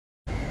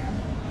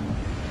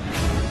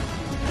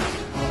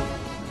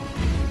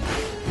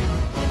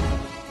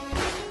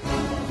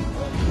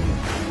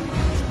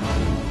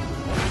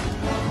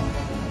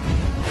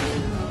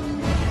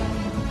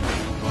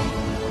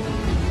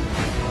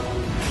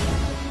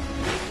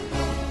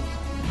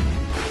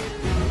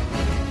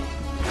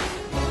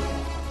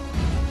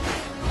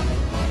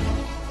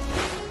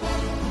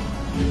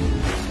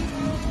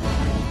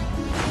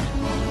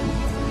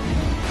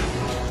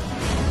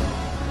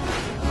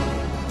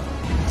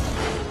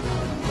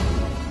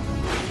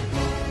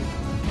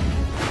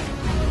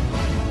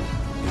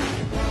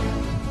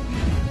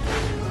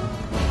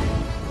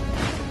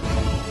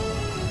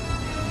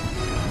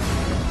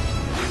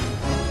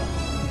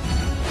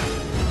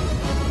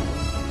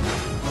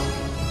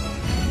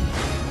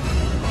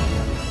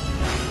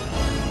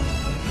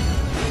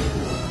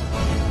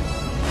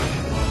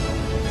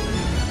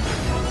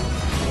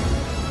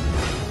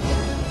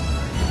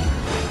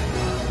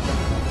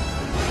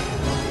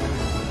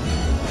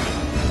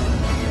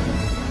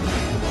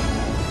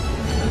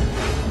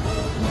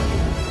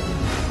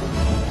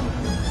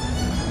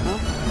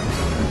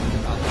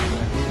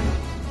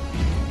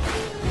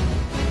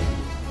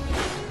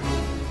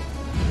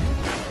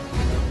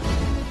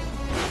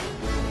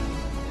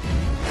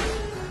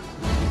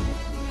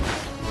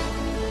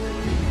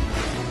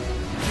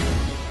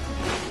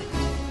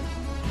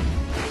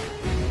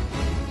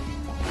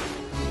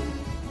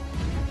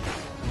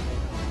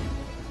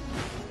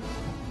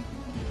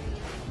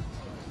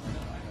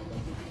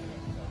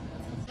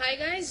Hi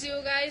guys, you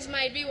guys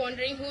might be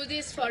wondering who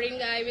this foreign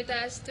guy with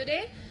us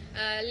today.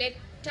 Let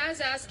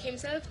us ask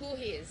himself who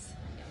he is.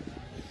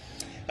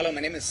 Hello, my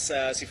name is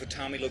Sifu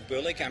Thommy Luke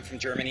Boehlig. I'm from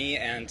Germany,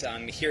 and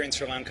I'm here in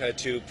Sri Lanka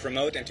to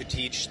promote and to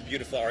teach the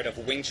beautiful art of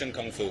Wing Tsjun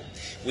Kung Fu.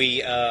 We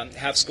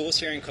have schools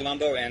here in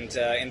Colombo and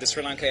in the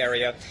Sri Lanka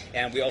area,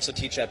 and we also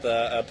teach at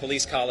the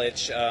police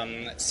college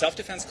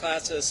self-defense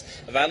classes,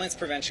 violence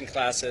prevention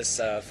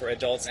classes for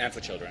adults and for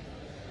children.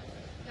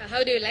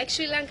 How do you like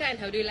Sri Lanka and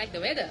how do you like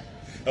the weather?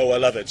 Oh, I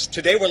love it.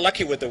 Today we're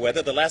lucky with the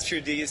weather. The last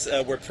few days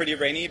were pretty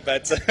rainy,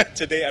 but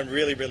today I'm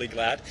really, really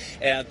glad.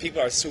 And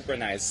people are super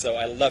nice, so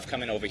I love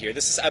coming over here.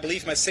 This is, I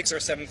believe, my 6th or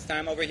 7th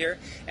time over here,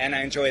 and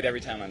I enjoy it every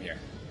time I'm here.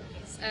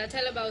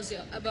 Tell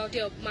about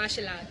your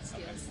martial arts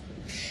skills.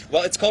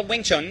 Well, it's called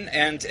Wing Tsjun,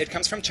 and it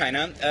comes from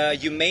China.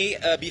 You may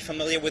be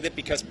familiar with it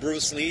because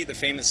Bruce Lee, the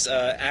famous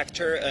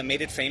actor,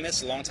 made it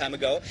famous a long time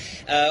ago.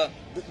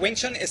 Wing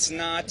Tsjun is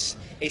not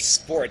a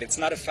sport. It's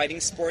not a fighting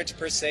sport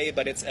per se,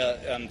 but it's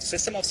a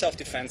system of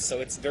self-defense,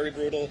 so it's very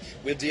brutal.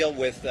 We'll deal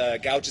with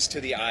gouges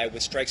to the eye,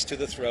 with strikes to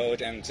the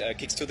throat, and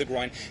kicks to the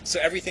groin. So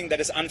everything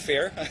that is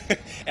unfair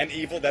and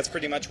evil, that's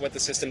pretty much what the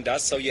system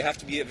does. So you have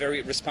to be a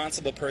very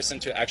responsible person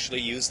to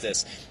actually use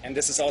this. And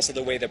this is also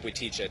the way that we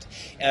teach it.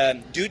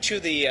 Due to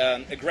the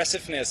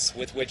aggressiveness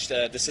with which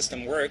the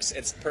system works,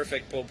 it's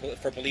perfect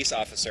for police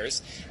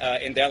officers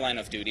in their line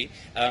of duty.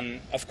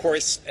 Of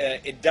course,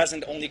 it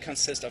doesn't only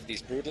consist of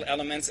these brutal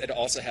elements. It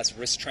also has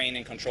restraint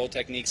and control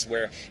techniques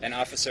where an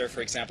officer, for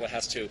example,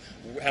 has to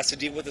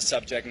deal with the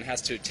subject and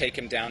has to take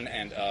him down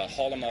and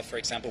haul him off, for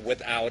example,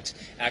 without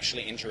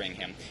actually injuring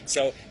him.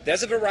 So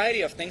there's a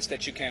variety of things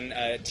that you can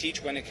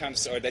teach when it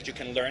comes, or that you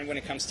can learn when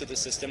it comes to the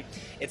system.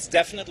 It's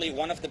definitely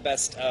one of the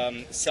best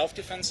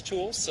self-defense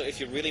tools. So if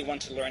you really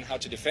want to learn how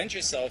to defend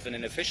yourself in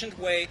an efficient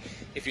way,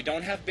 if you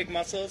don't have big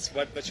muscles,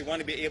 but you want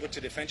to be able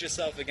to defend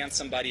yourself against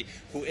somebody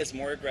who is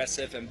more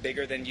aggressive and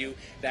bigger than you,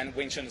 then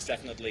Wing Tsjun is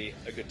definitely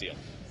a good deal.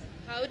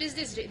 How does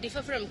this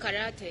differ from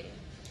karate?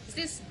 Is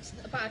this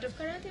a part of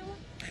karate?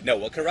 No,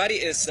 well,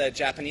 karate is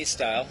Japanese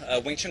style.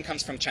 Wing Tsjun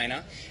comes from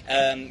China,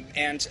 and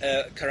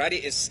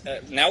karate is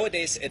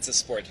nowadays it's a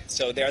sport.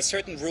 So there are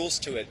certain rules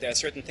to it. There are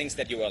certain things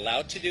that you're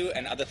allowed to do,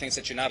 and other things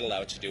that you're not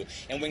allowed to do.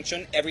 In Wing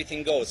Tsjun,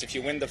 everything goes. If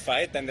you win the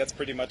fight, then that's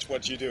pretty much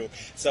what you do.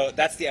 So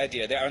that's the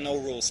idea. There are no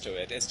rules to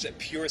it. It's a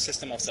pure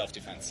system of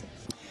self-defense.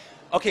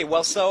 Okay,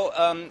 well, so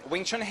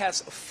Wing Tsjun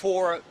has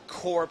 4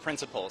 core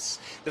principles.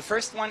 The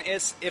first one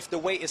is, if the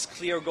way is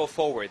clear, go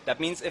forward. That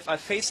means if I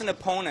face an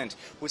opponent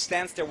who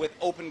stands there with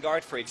open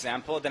guard, for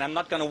example, then I'm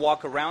not going to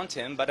walk around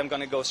him, but I'm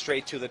going to go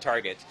straight to the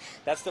target.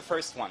 That's the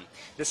first one.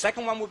 The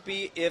second one would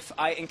be, if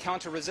I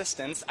encounter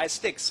resistance, I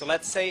stick. So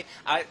let's say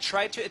I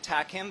try to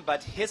attack him,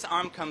 but his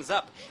arm comes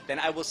up. Then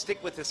I will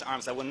stick with his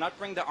arms. I will not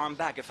bring the arm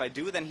back. If I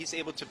do, then he's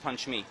able to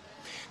punch me.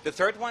 The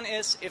third one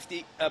is, if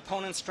the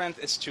opponent's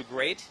strength is too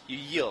great, you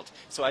yield.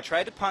 So I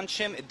try to punch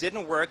him, it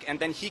didn't work, and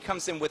then he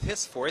comes in with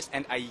his force,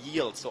 and I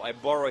yield, so I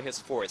borrow his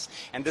force.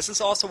 And this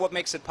is also what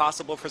makes it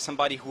possible for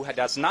somebody who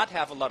does not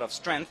have a lot of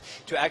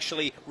strength to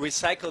actually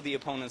recycle the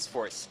opponent's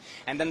force.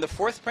 And then the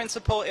fourth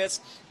principle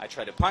is, I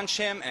try to punch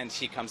him, and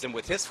he comes in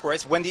with his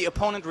force. When the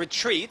opponent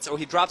retreats, or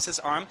he drops his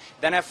arm,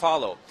 then I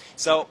follow.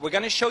 So we're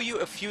going to show you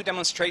a few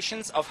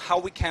demonstrations of how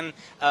we can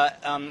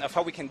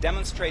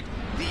demonstrate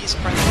these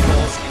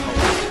principles in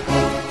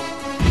motion.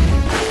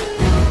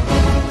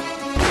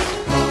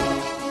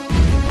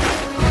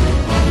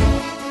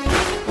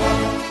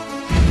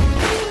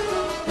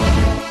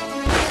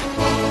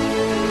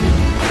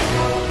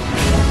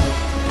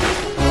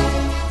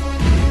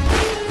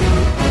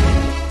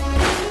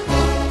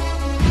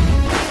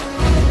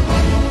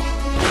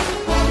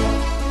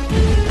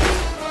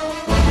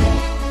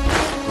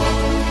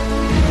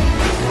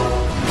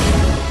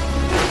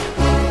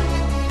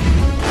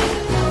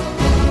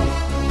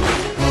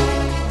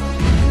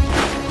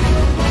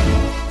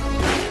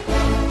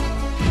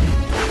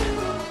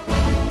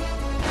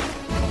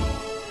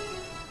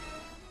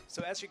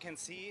 So as you can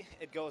see,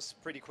 it goes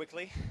pretty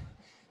quickly.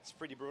 It's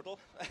pretty brutal.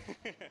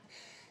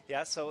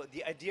 Yeah, so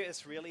the idea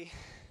is really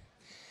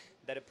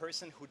that a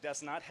person who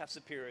does not have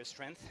superior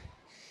strength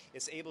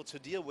is able to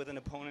deal with an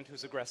opponent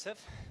who's aggressive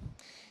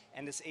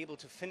and is able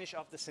to finish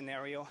off the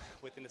scenario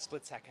within a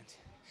split second,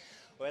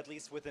 or at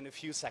least within a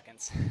few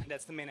seconds.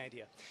 That's the main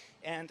idea.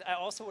 And I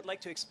also would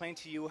like to explain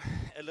to you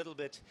a little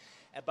bit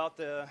about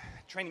the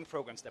training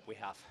programs that we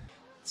have.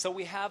 So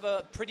we have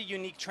a pretty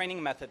unique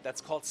training method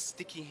that's called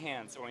sticky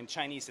hands, or in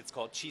Chinese it's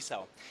called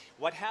qisao.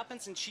 What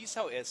happens in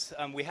qisao is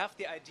we have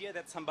the idea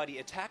that somebody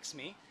attacks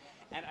me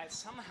and I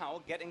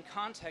somehow get in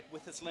contact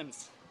with his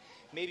limbs.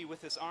 Maybe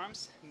with his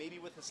arms, maybe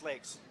with his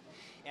legs.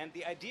 And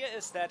the idea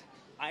is that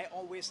I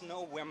always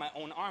know where my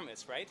own arm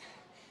is, right?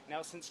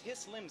 Now, since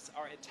his limbs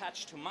are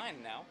attached to mine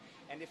now,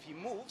 and if he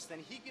moves, then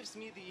he gives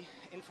me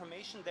the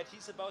information that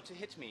he's about to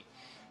hit me.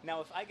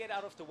 Now, if I get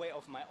out of the way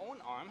of my own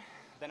arm,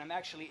 then I'm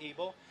actually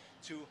able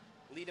to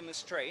lead him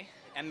astray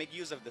and make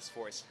use of this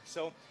force.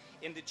 So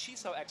in the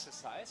qisao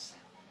exercise,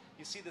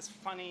 you see this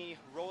funny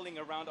rolling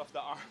around of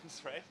the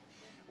arms, right?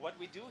 What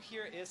we do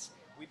here is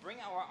we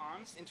bring our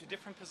arms into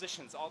different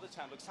positions all the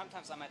time. Look,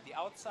 sometimes I'm at the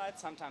outside,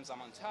 sometimes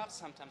I'm on top,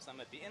 sometimes I'm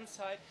at the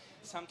inside,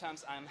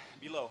 sometimes I'm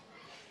below.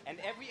 And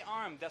every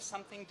arm does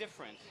something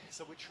different.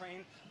 So we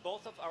train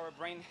both of our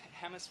brain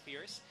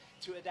hemispheres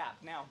to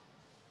adapt. Now,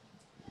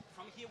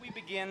 from here we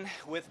begin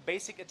with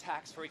basic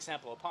attacks, for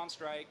example, a palm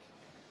strike,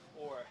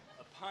 or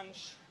a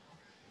punch,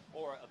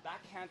 or a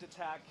backhand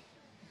attack.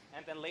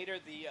 And then later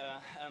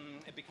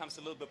it becomes a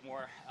little bit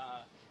more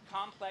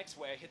complex,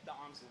 where I hit the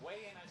arms away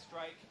and I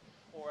strike,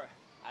 or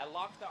I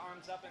lock the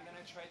arms up and then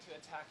I try to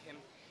attack him.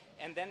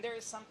 And then there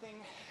is something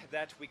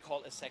that we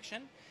call a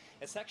section.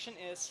 A section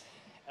is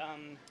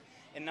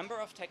a number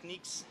of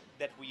techniques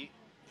that we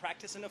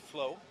practice in a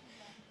flow,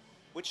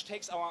 which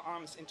takes our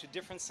arms into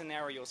different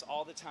scenarios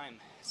all the time,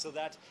 so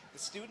that the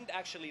student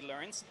actually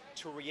learns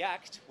to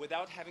react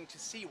without having to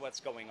see what's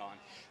going on.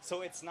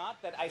 So it's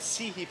not that I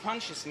see he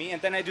punches me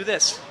and then I do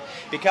this,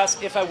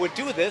 because if I would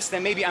do this,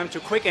 then maybe I'm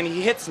too quick and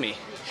he hits me.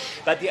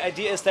 But the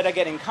idea is that I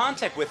get in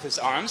contact with his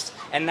arms,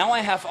 and now I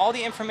have all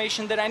the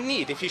information that I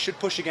need. If he should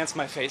push against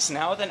my face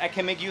now, then I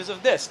can make use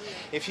of this.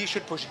 If he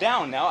should push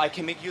down now, I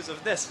can make use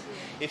of this.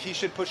 If he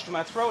should push to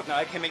my throat now,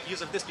 I can make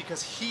use of this,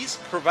 because he's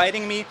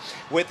providing me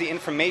with the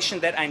information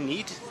that I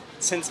need,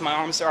 since my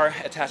arms are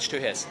attached to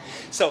his.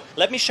 So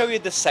let me show you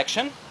this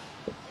section.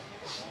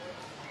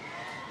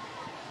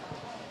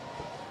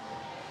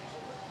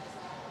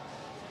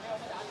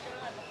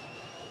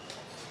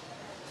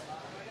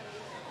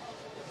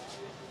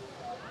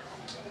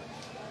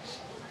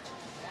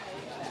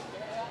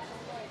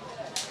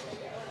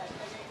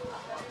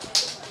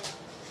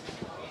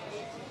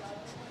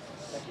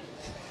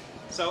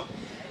 So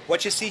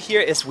what you see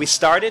here is we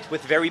started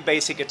with very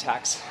basic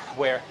attacks,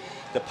 where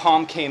the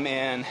palm came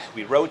in,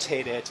 we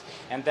rotated,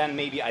 and then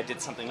maybe I did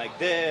something like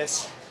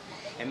this,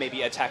 and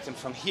maybe I attacked him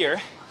from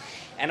here.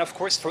 And of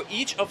course, for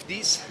each of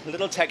these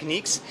little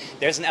techniques,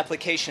 there's an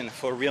application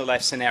for a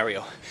real-life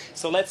scenario.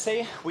 So let's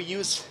say we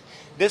use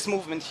this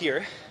movement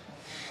here,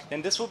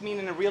 then this would mean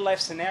in a real-life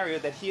scenario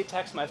that he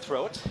attacks my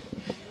throat,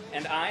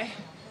 and I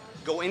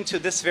go into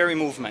this very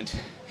movement.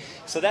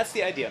 So that's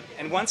the idea.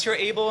 And once you're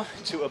able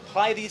to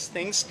apply these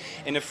things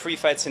in a free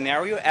fight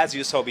scenario, as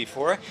you saw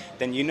before,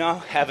 then you now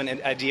have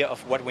an idea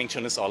of what Wing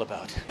Chun is all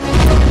about.